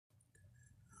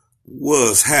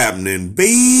What's happening,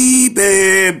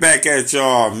 baby? Back at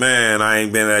y'all, man. I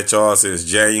ain't been at y'all since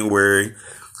January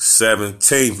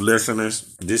 17th,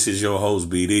 listeners. This is your host,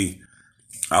 BD.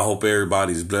 I hope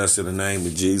everybody's blessed in the name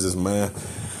of Jesus, man.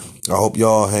 I hope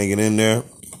y'all hanging in there.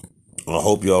 I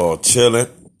hope y'all chilling.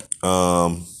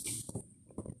 Man,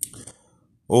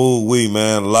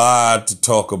 a lot to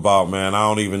talk about, man. I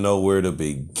don't even know where to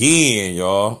begin,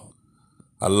 y'all.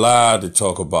 A lot to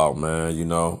talk about,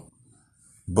 man,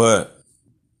 But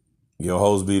your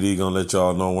host BD gonna let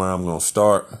y'all know where I'm gonna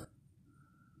start.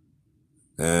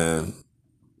 And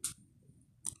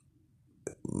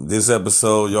this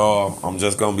episode, y'all, I'm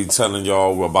just gonna be telling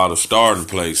y'all about a starting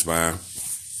place, man.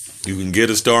 You can get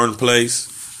a starting place.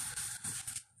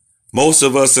 Most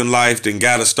of us in life then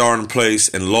got a starting place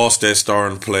and lost that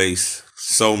starting place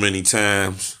so many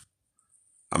times.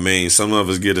 I mean, some of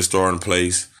us get a starting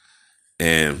place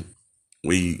and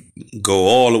we go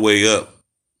all the way up,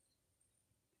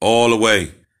 all the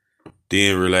way,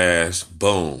 then realize,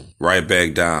 boom, right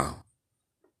back down.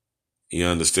 You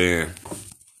understand?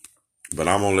 But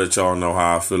I'm gonna let y'all know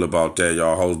how I feel about that.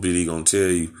 Y'all host BD gonna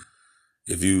tell you,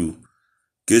 if you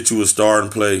get you a starting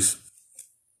place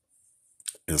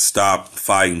and stop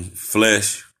fighting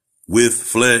flesh with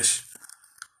flesh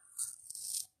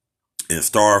and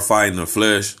start fighting the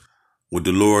flesh with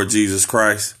the Lord Jesus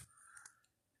Christ,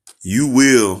 you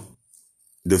will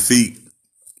defeat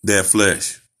that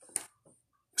flesh.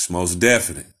 It's most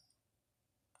definite.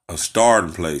 A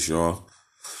starting place, y'all.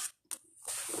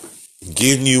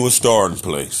 Getting you a starting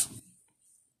place.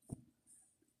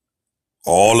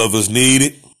 All of us need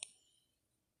it.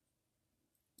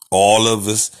 All of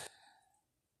us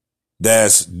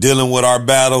that's dealing with our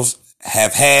battles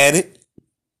have had it.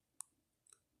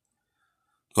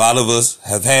 A lot of us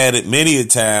have had it many a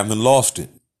time and lost it.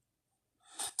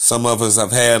 Some of us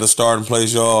have had a starting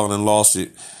place, y'all, and lost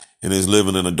it and is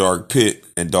living in a dark pit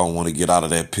and don't want to get out of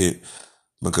that pit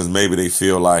because maybe they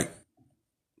feel like,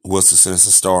 what's the sense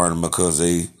of starting because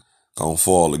they gonna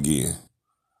fall again.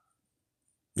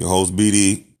 Your host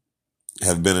BD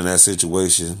have been in that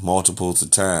situation multiples of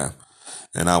times.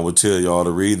 And I would tell y'all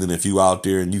the reason, if you out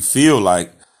there and you feel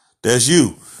like that's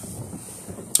you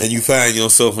and you find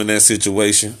yourself in that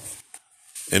situation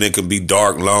and it can be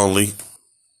dark, lonely,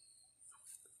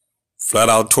 flat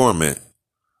out torment.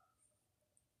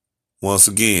 Once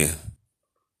again,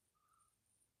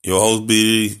 your host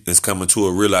BD is coming to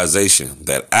a realization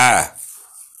that I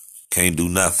can't do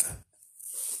nothing.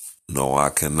 No, I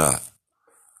cannot.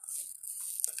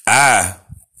 I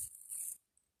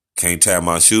can't tie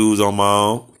my shoes on my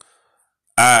own.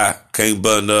 I can't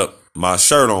button up my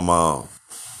shirt on my own.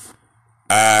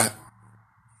 I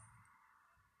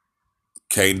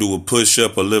can't do a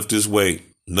push-up or lift this weight.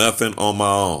 Nothing on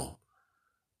my own.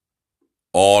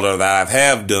 All that I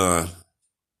have done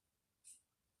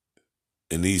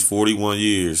in these 41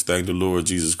 years, thank the Lord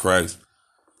Jesus Christ,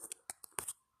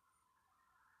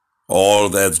 all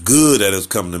that's good that has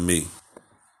come to me.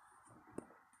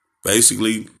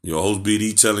 Basically, your host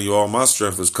BD telling you all my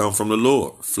strength has come from the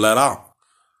Lord, flat out.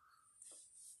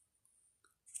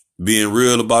 Being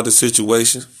real about the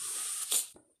situation.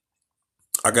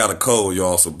 I got a cold,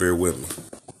 y'all, so bear with me.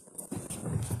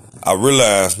 I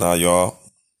realize now, y'all,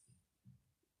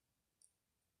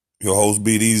 your host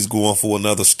BD's going for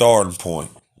another starting point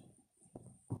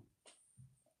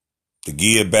to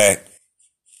give back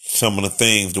some of the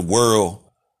things the world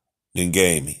then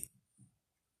gave me.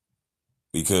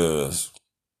 Because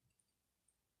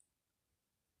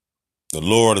the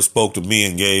Lord has spoke to me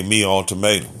and gave me an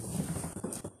ultimatum.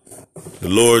 The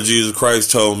Lord Jesus Christ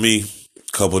told me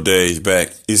a couple days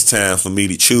back, it's time for me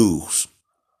to choose.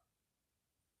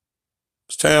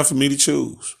 It's time for me to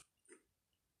choose.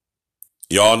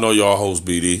 Y'all know y'all host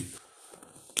BD.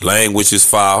 Language is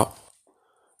foul.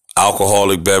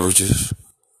 Alcoholic beverages.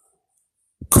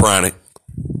 Chronic.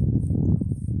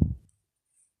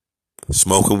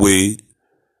 Smoking weed.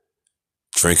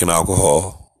 Drinking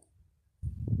alcohol.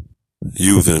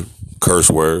 Using curse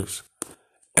words.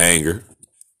 Anger.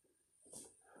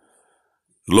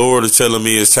 Lord is telling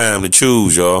me it's time to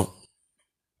choose, y'all.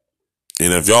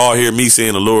 And if y'all hear me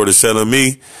saying the Lord is telling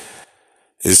me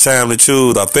it's time to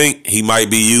choose, I think he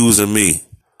might be using me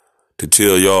to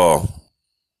tell y'all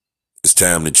it's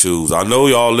time to choose. I know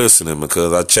y'all listening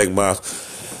because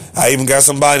I even got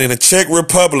somebody in the Czech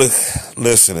Republic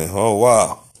listening. Oh,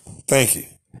 wow. Thank you.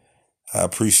 I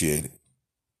appreciate it.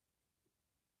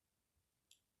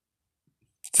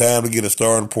 Time to get a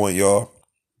starting point, y'all.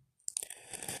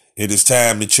 It is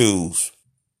time to choose.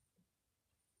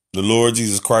 The Lord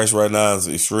Jesus Christ right now is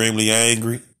extremely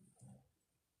angry.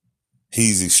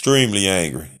 He's extremely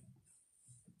angry.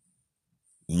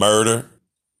 murder,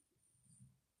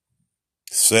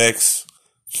 sex,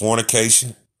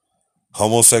 fornication,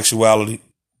 homosexuality.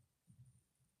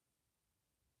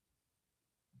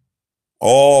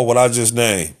 All what I just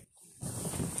named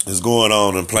is going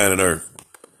on planet Earth.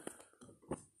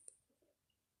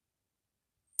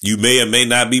 You may or may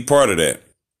not be part of that.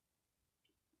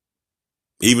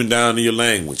 Even down to your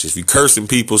language. If you're cursing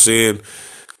people,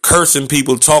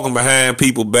 talking behind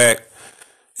people back,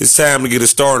 it's time to get a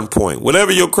starting point.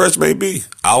 Whatever your curse may be.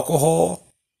 Alcohol,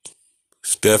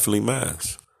 it's definitely mine.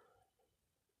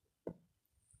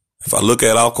 If I look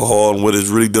at alcohol and what it's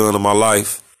really done in my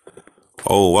life,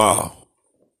 oh wow.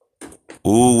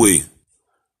 Ooh-wee.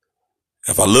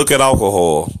 If I look at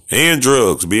alcohol and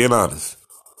drugs, being honest,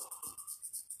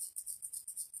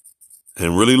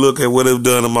 and really look at what it's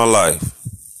done in my life,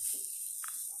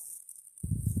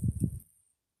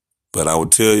 but I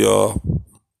would tell y'all,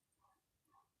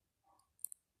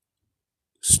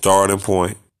 starting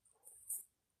point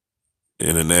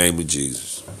in the name of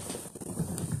Jesus.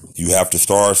 You have to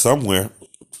start somewhere.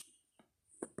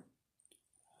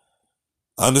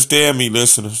 Understand me,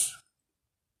 listeners,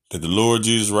 that the Lord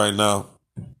Jesus right now,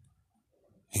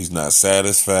 he's not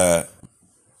satisfied.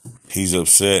 He's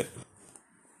upset.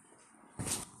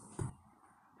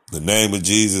 The name of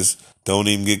Jesus don't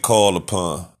even get called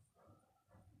upon.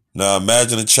 Now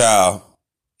imagine a child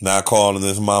not calling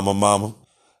this mama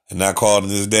and not calling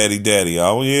this daddy.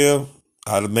 Oh yeah,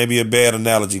 maybe a bad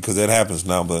analogy because that happens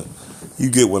now, but you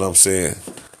get what I'm saying.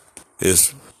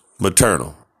 It's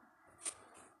maternal.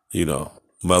 You know,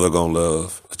 a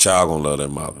child gonna love their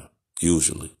mother,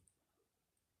 usually.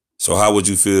 So how would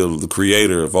you feel the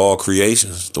creator of all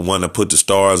creations, the one that put the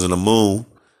stars and the moon,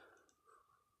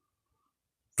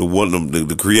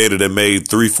 the creator that made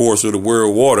 3/4 of the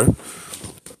world water,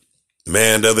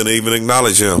 man doesn't even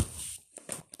acknowledge him.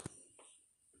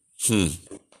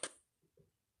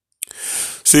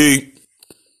 See,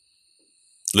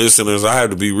 listeners, I have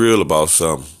to be real about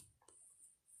something.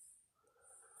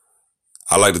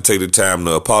 I like to take the time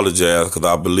to apologize because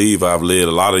I believe I've led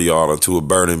a lot of y'all into a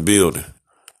burning building.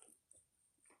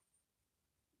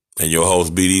 And your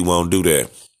host, BD, won't do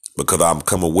that because I'm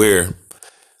become aware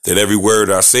that every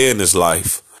word I say in this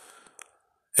life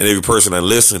and every person that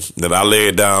listens, that I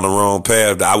lay down the wrong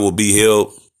path, I will be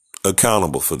held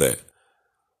accountable for that.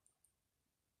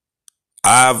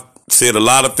 I've said a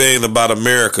lot of things about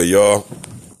America, y'all.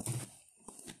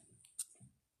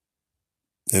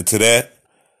 And to that,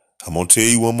 I'm going to tell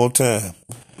you one more time.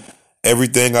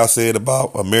 Everything I said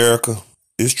about America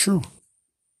is true.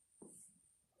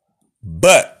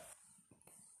 But,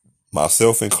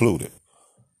 myself included,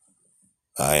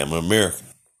 I am an American.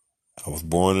 I was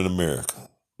born in America.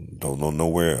 Don't know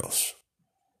nowhere else.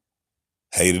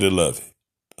 Hate it or love it.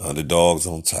 Underdogs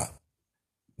on top.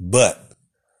 But,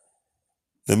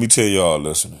 let me tell y'all,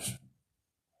 listeners.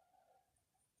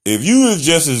 If you is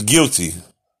just as guilty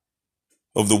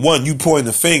of the one you point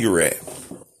the finger at,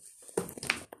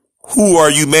 who are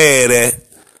you mad at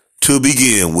to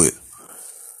begin with?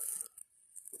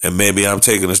 And maybe I'm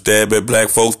taking a stab at black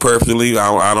folks personally.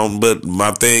 I don't, but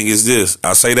my thing is this.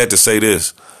 I say that to say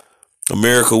this.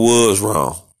 America was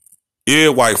wrong. Yeah,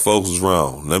 white folks was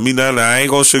wrong. I ain't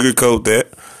gonna sugarcoat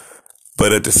that.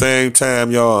 But at the same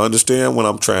time, y'all understand what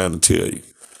I'm trying to tell you.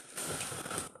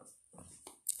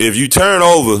 If you turn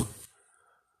over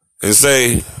and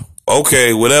say,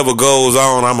 okay, whatever goes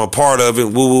on, I'm a part of it,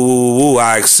 woo,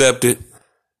 I accept it,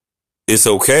 it's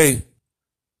okay,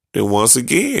 then once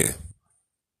again,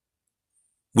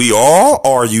 we all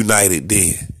are united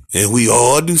then. And we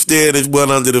all do stand as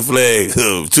one under the flag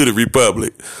to the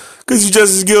republic. Because you're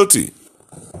just as guilty.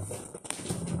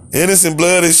 Innocent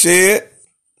blood is shed.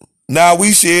 Now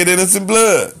we shed innocent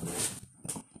blood.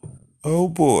 Oh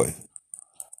boy.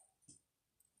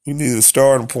 We need a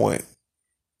starting point.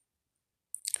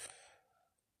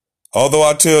 Although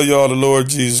I tell y'all the Lord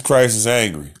Jesus Christ is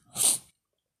angry,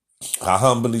 I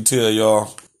humbly tell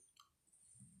y'all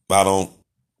I don't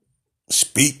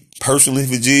speak personally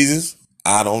for Jesus.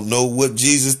 I don't know what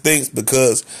Jesus thinks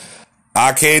because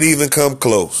I can't even come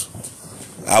close.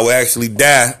 I will actually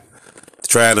die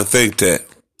trying to think that.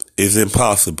 It's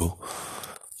impossible.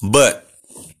 But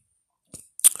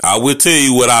I will tell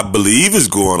you what I believe is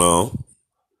going on.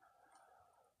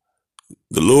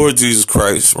 The Lord Jesus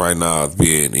Christ right now is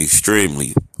being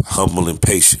extremely humble and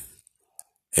patient.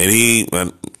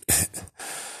 And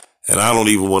I don't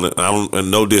even want to, and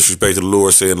no disrespect to the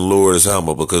Lord saying the Lord is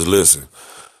humble, because listen,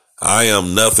 I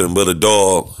am nothing but a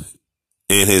dog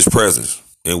in his presence.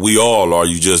 And we all are,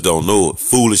 you just don't know it.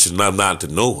 Foolish enough not to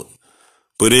know it.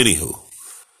 But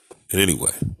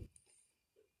anyway,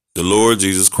 The Lord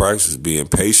Jesus Christ is being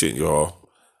patient, y'all.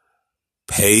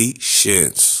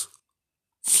 Patience.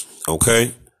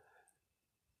 Okay?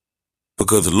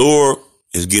 Because the Lord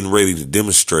is getting ready to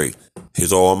demonstrate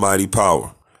his almighty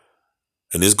power.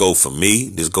 And this go for me.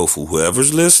 This go for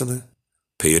whoever's listening.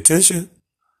 Pay attention.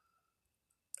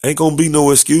 Ain't gonna be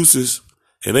no excuses.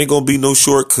 It ain't gonna be no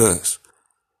shortcuts.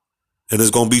 And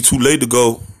it's gonna be too late to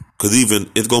go. Cause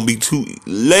it's gonna be too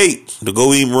late to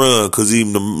go even run. Cause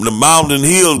even the mountain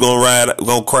hills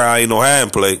gonna cry ain't no hiding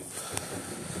place.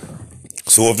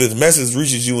 So if this message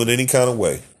reaches you in any kind of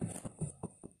way,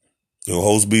 your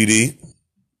host BD,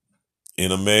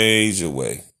 in a major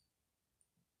way.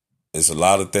 It's a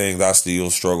lot of things I still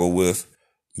struggle with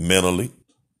mentally.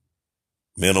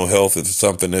 Mental health is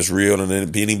something that's real,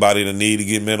 and anybody that need to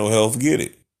get mental health, get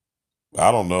it.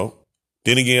 I don't know.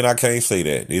 Then again, I can't say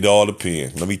that. It all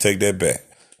depends. Let me take that back.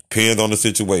 Depends on the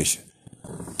situation.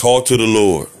 Talk to the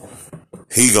Lord.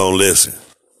 He gonna listen.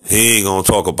 He ain't gonna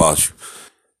talk about you.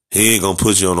 He ain't gonna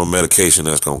put you on no medication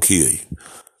that's gonna kill you.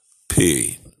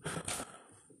 Period.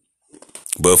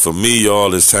 But for me,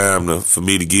 y'all, it's time for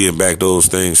me to give back those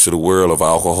things to the world of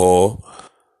alcohol,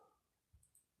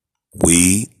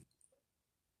 weed,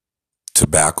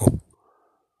 tobacco.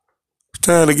 It's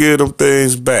time to give them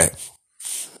things back.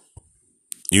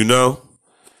 You know?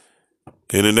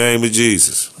 In the name of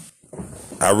Jesus.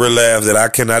 I realize that I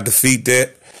cannot defeat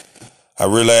that. I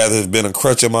realize it's been a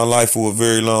crutch in my life for a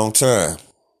very long time.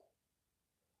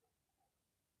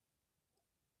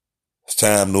 It's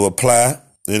time to apply,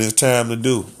 and it's time to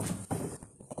do.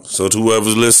 So to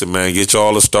whoever's listening, man, get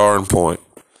y'all a starting point.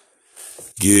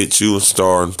 Get you a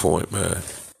starting point, man.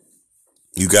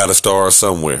 You got to start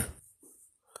somewhere.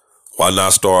 Why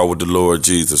not start with the Lord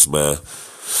Jesus, man?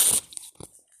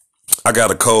 I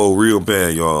got a cold real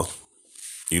bad, y'all.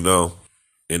 You know?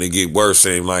 And it get worse.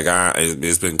 Seem like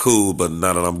it's been cool, but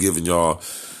now that I'm giving y'all,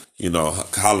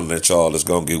 hollering at y'all, it's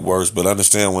going to get worse. But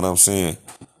understand what I'm saying.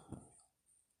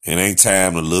 It ain't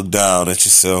time to look down at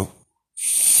yourself.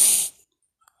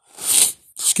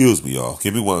 Excuse me, y'all.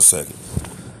 Give me 1 second.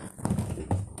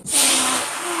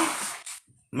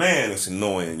 Man, it's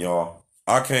annoying, y'all.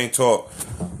 I can't talk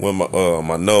when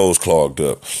my nose clogged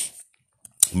up.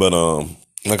 But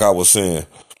like I was saying,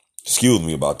 excuse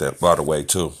me about that, by the way,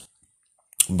 too.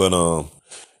 But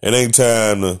it ain't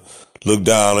time to look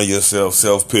down on yourself,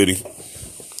 self-pity.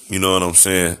 You know what I'm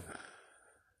saying?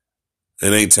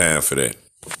 It ain't time for that.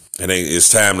 It's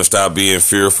time to stop being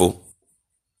fearful.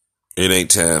 It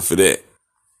ain't time for that.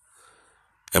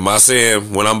 Am I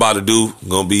saying what I'm about to do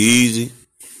gonna be easy?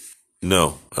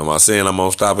 No. Am I saying I'm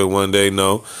gonna stop it one day?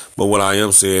 No. But what I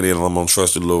am saying is I'm gonna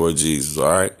trust the Lord Jesus, all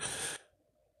right?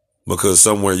 Because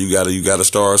somewhere you gotta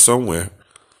start somewhere.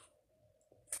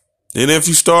 And if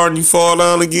you start and you fall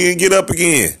down again, get up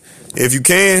again. If you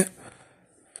can.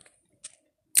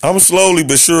 I'm slowly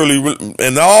but surely,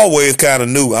 and always kind of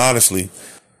new, honestly.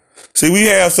 See, we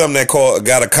have something that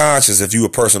got a conscience if you a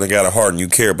person that got a heart and you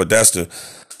care, but that's the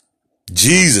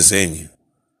Jesus in you.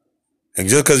 And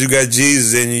just because you got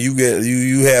Jesus in you,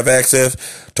 you have access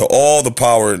to all the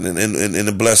power and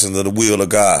the blessings of the will of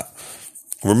God.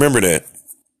 Remember that.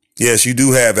 Yes, you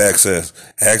do have access.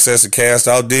 Access to cast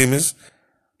out demons,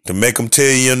 to make them tell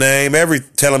you your name,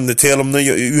 tell them that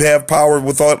you have power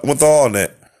with all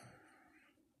that.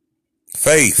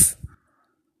 Faith.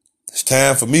 It's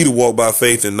time for me to walk by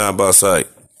faith and not by sight.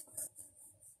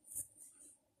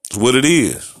 It's what it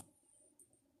is.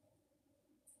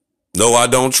 No, I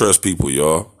don't trust people,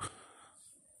 y'all.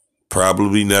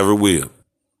 Probably never will.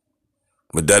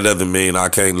 But that doesn't mean I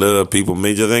can't love people.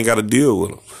 Me just ain't got to deal with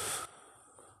them.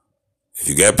 If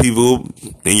you got people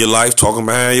in your life talking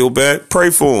behind your back,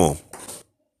 pray for them.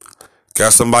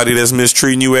 Got somebody that's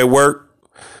mistreating you at work,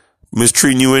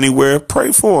 mistreating you anywhere,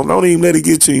 pray for them. Don't even let it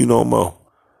get to you no more.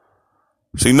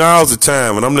 See, now's the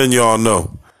time, and I'm letting y'all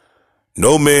know.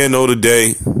 No man know the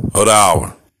day or the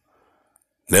hour.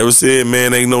 Never said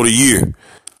man ain't know the year.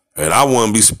 And I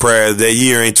wouldn't be surprised that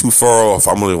year ain't too far off.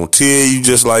 I'm going to tell you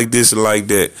just like this and like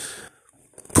that.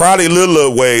 Probably a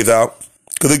little ways out,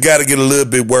 because it got to get a little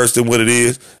bit worse than what it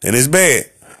is, and it's bad.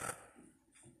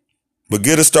 But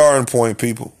get a starting point,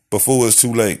 people, before it's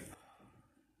too late.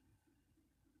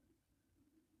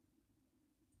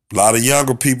 A lot of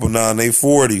younger people now in their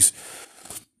 40s.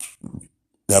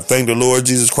 I thank the Lord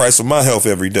Jesus Christ for my health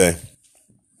every day.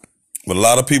 But a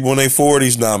lot of people in their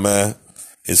 40s now, man,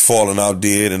 is falling out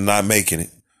dead and not making it.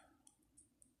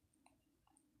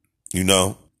 You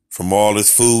know, from all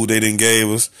this food they done gave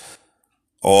us,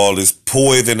 all this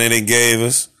poison they done gave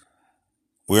us,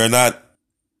 we're not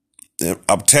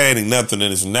obtaining nothing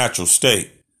in its natural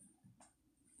state.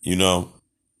 You know,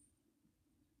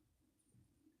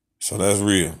 So that's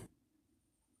real.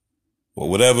 But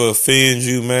whatever offends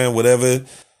you, man, whatever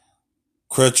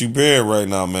crutch you bear right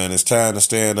now, man, it's time to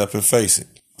stand up and face it.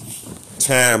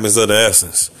 Time is of the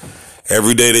essence.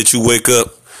 Every day that you wake up,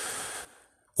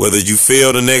 whether you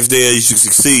fail the next day or you should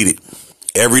succeed it,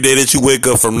 every day that you wake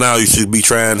up from now, you should be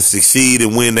trying to succeed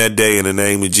and win that day in the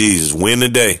name of Jesus. Win the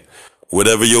day,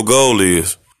 whatever your goal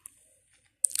is.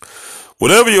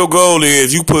 Whatever your goal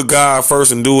is, you put God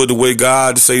first and do it the way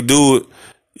God say do it.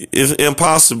 It's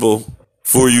impossible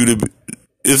for you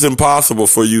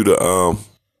to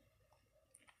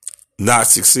not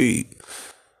succeed,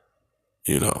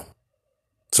 you know.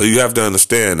 So you have to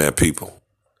understand that, people.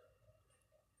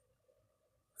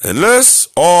 And let's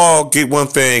all get one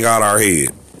thing out our head.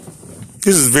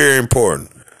 This is very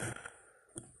important.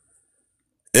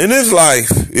 In this life,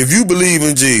 if you believe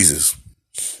in Jesus,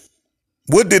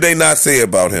 what did they not say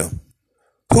about him?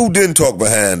 Who didn't talk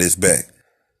behind his back?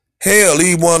 Hell,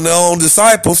 he one of their own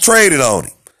disciples traded on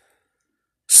him.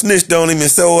 Snitched on him and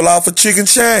sold out for chicken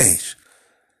change.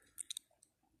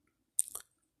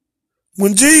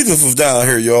 When Jesus was down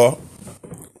here, y'all,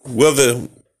 whether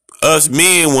us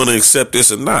men want to accept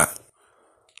this or not,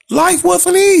 life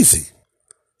wasn't easy.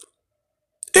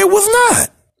 It was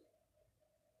not.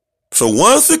 So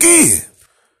once again,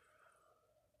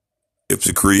 if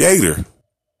the creator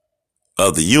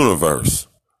of the universe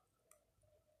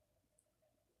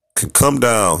can come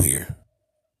down here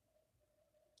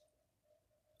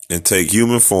and take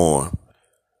human form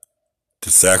to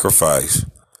sacrifice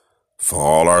for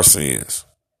all our sins,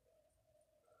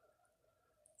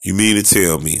 you mean to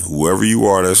tell me, whoever you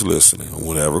are that's listening, in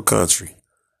whatever country,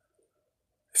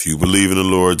 if you believe in the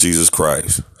Lord Jesus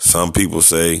Christ, some people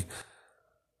say,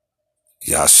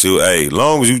 Yahshua, hey,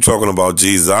 long as you talking about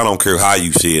Jesus, I don't care how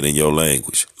you say it in your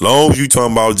language. Long as you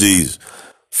talking about Jesus,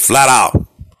 flat out.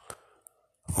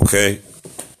 Okay?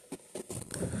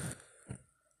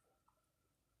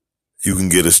 You can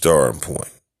get a starting point.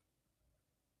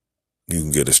 You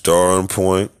can get a starting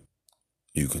point.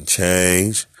 You can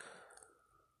change.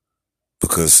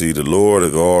 Because, see, the Lord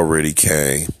has already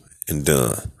came and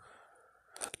done.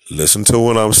 Listen to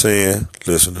what I'm saying,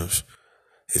 listeners.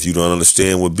 If you don't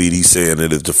understand what BD saying,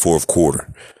 it is the fourth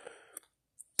quarter.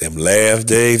 Them last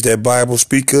days that Bible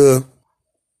speak of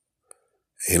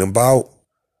ain't about,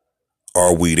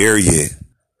 are we there yet?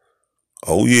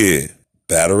 Oh, yeah.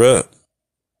 Batter up.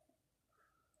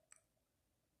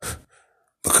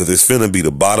 Because it's finna be the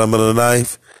bottom of the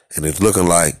knife, and it's looking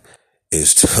like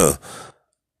it's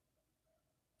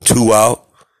 2 out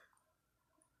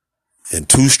and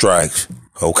 2 strikes.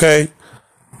 Okay?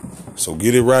 So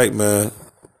get it right, man.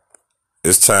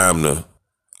 It's time to,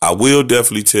 I will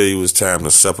definitely tell you it's time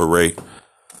to separate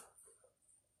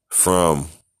from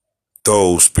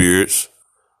those spirits,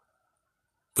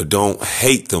 but don't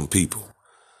hate them people,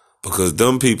 because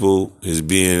them people is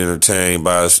being entertained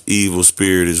by this evil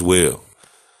spirit as well.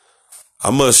 I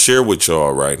must share with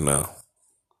y'all right now.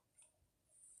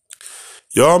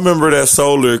 Y'all remember that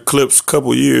solar eclipse a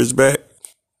couple years back?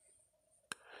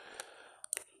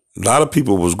 A lot of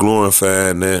people was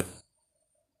glorifying that.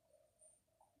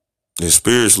 And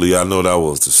spiritually, I know that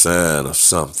was the sign of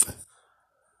something.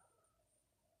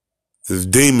 There's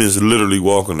demons literally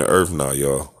walking the earth now,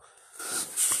 y'all.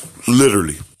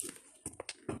 Literally.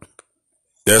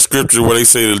 That scripture where they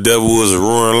say the devil is a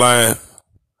roaring lion.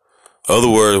 Other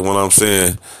words, what I'm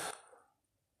saying,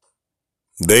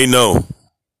 they know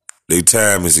their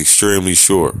time is extremely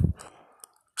short.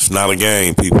 It's not a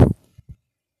game, people.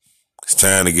 It's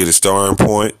time to get a starting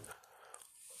point.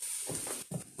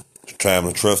 It's time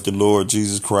to trust the Lord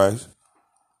Jesus Christ.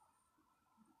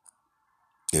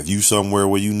 If you somewhere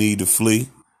where you need to flee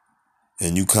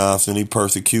and you constantly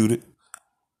persecuted,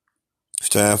 it's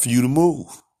time for you to move.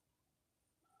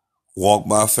 Walk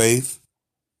by faith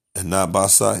and not by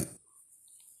sight.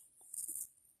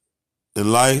 In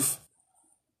life,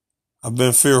 I've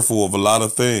been fearful of a lot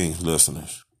of things,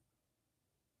 listeners.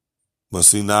 But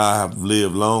see, now I have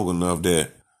lived long enough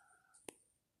that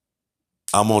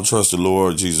I'm going to trust the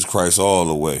Lord Jesus Christ all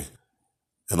the way.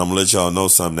 And I'm going to let y'all know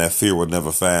something, that fear will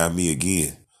never find me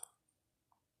again.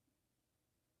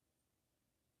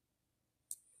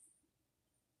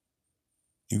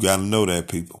 You got to know that,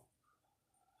 people.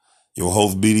 Your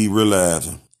host BD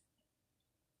realizing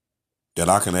that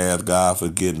I can ask God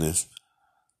forgiveness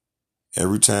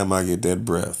every time I get that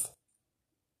breath.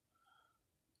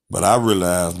 But I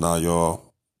realize now,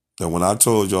 y'all, that when I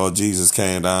told y'all Jesus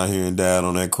came down here and died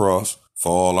on that cross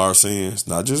for all our sins,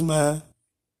 not just mine,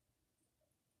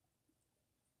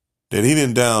 that he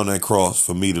didn't die on that cross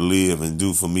for me to live and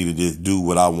for me to just do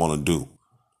what I want to do.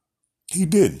 He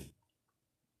didn't.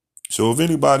 So So if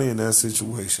anybody in that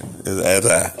situation is as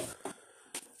I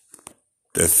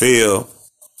that fail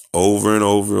over and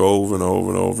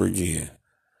over again,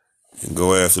 and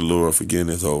go ask the Lord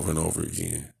forgiveness over and over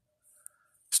again,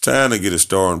 it's time to get a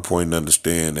starting point and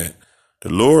understand that the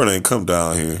Lord ain't come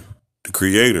down here, the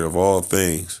creator of all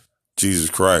things, Jesus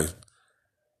Christ,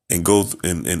 and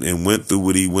and went through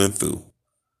what he went through.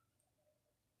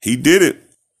 He did it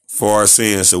for our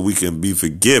sins so we can be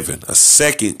forgiven. A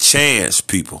second chance,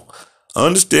 people.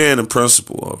 Understand the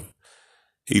principle of it.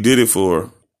 He did it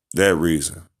for that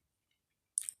reason.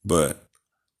 But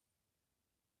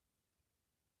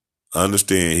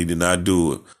understand he did not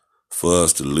do it for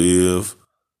us to live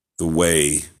the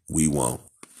way we want.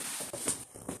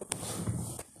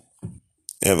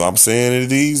 If I'm saying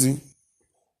it easy,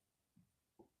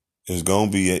 it's going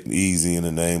to be easy in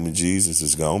the name of Jesus.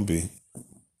 It's going to be.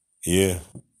 Yeah,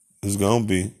 it's going to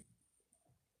be.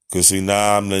 Because see,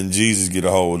 now I'm letting Jesus get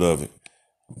a hold of it.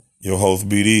 Your host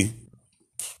BD,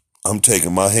 I'm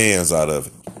taking my hands out of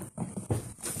it.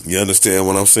 You understand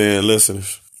what I'm saying,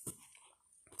 listeners?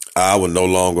 I would no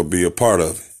longer be a part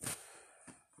of it.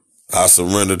 I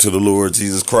surrender to the Lord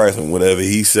Jesus Christ, and whatever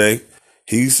he say,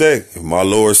 he say. If my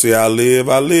Lord say I live,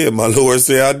 I live. My Lord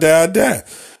say I die, I die.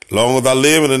 As long as I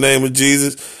live in the name of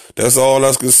Jesus, that's all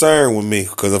that's concerned with me.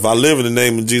 Because if I live in the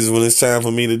name of Jesus when it's time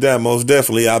for me to die, most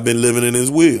definitely I've been living in his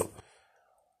will.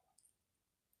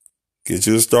 Get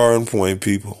you a starting point,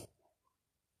 people.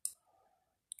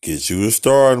 Get you a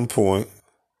starting point.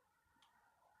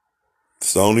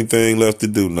 It's the only thing left to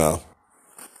do now.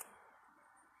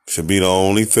 Should be the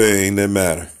only thing that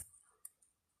matter.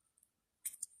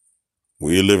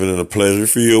 We're living in a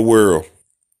pleasure-filled world.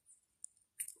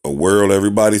 A world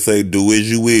everybody say, do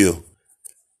as you will.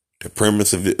 The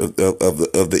premise of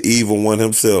the evil one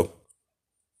himself.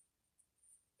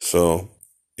 So,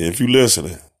 if you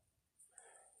listening,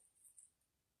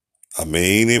 I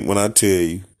mean it when I tell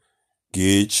you,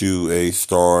 get you a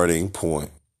starting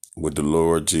point with the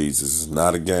Lord Jesus. It's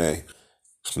not a game.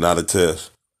 It's not a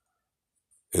test.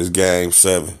 It's game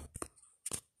 7.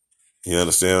 You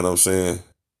understand what I'm saying?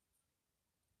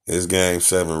 It's game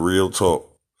 7, real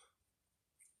talk.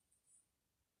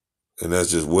 And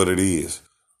that's just what it is.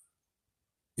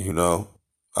 You know,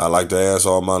 I like to ask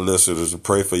all my listeners to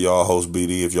pray for y'all, host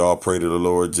BD, if y'all pray to the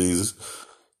Lord Jesus.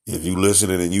 If you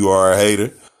listening and you are a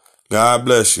hater, God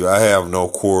bless you. I have no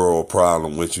quarrel or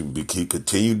problem with you.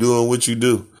 Continue doing what you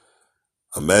do.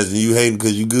 Imagine you hating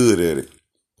because you good at it.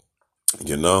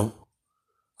 You know,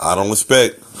 I don't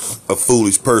expect a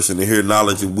foolish person to hear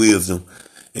knowledge and wisdom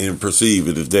and perceive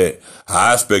it as that.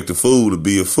 I expect a fool to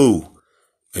be a fool.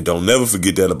 And don't never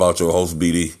forget that about your host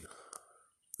BD.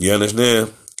 You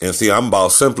understand? And see, I'm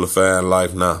about simplifying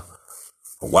life now.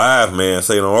 A wise man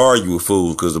say don't argue with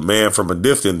fools because the man from a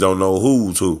distance don't know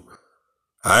who's who.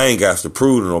 I ain't got to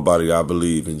prove to nobody I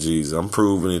believe in Jesus. I'm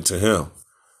proving it to him.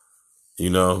 You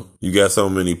know, you got so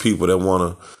many people that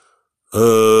want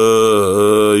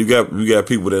to, you got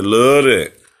people that love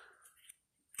that.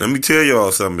 Let me tell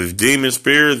y'all something. If demon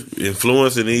spirits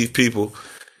influencing these people,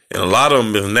 and a lot of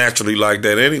them is naturally like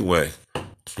that anyway.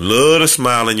 Love to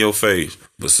smile in your face.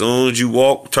 But as soon as you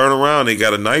turn around, they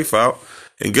got a knife out.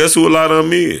 And guess who a lot of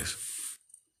them is?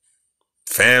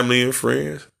 Family and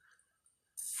friends.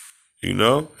 You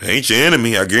know, ain't your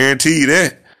enemy. I guarantee you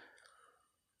that.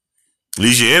 At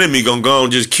least your enemy gonna go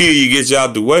and just kill you, get you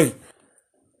out the way.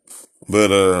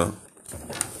 But,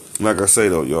 like I say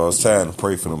though, y'all, it's time to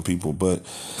pray for them people. But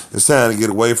it's time to get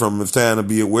away from them. It's time to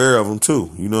be aware of them too.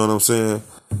 You know what I'm saying?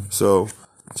 So,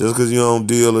 just because you don't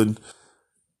deal in...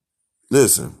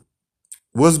 Listen,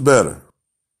 what's better?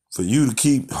 For you to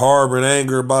keep harboring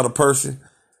anger about a person,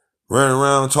 running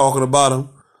around talking about them,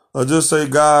 or just say,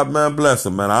 God, man, bless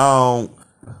them, man.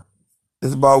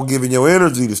 It's about giving your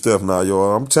energy to stuff now,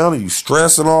 y'all. I'm telling you,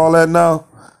 stress and all that now,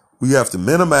 we have to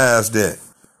minimize that.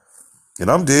 And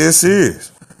I'm dead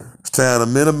serious. It's time to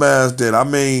minimize that. I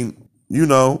mean, you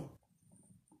know,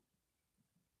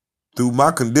 through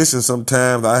my condition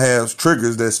sometimes I have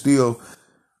triggers that still,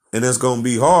 and it's going to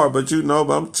be hard, but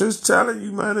but I'm just telling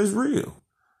you, man, it's real.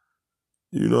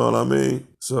 You know what I mean?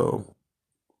 So,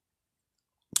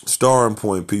 starting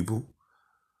point, people.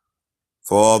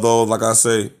 For all those, like I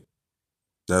say,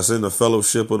 that's in the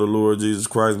fellowship of the Lord Jesus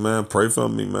Christ, man, pray for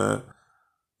me, man.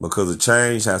 Because a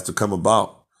change has to come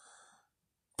about.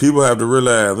 People have to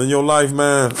realize in your life,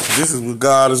 man, this is what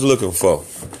God is looking for.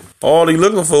 All he's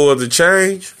looking for is a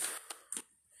change.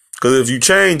 Because if you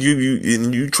change,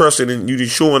 you trust it, and you're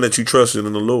showing that you trust it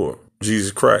in the Lord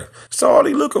Jesus Christ. That's all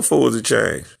he's looking for is a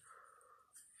change.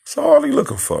 That's all he's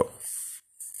looking for.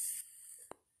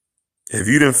 If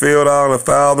you done failed out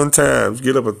 1,000 times,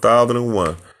 get up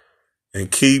 1,001 and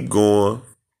keep going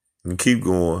and keep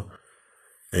going.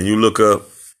 And you look up,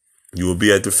 you will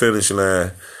be at the finish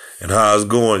line. And how it's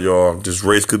going, y'all, this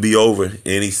race could be over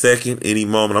any second, any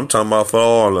moment. I'm talking about for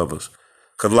all of us.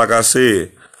 Because like I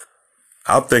said,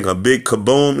 I think a big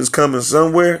kaboom is coming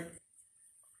somewhere.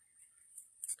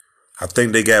 I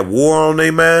think they got war on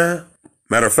their mind.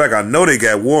 Matter of fact, I know they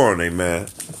got war on their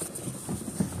mind.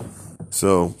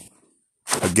 So,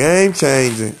 a game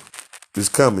changing is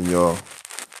coming, y'all.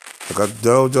 Like I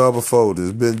told y'all before, this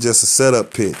has been just a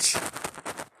setup pitch.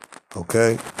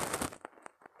 Okay?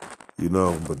 You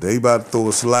know, but they about to throw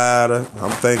a slider.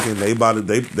 I'm thinking they about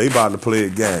to play a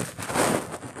game.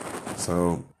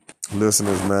 So,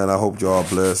 listeners, man, I hope y'all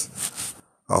blessed.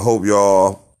 I hope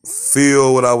y'all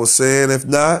feel what I was saying. If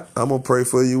not, I'm gonna pray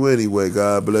for you anyway.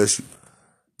 God bless you.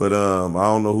 But I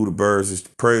don't know who the birds is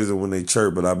praising when they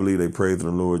chirp, but I believe they praising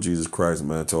the Lord Jesus Christ,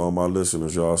 man. To all my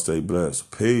listeners, y'all stay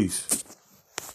blessed. Peace.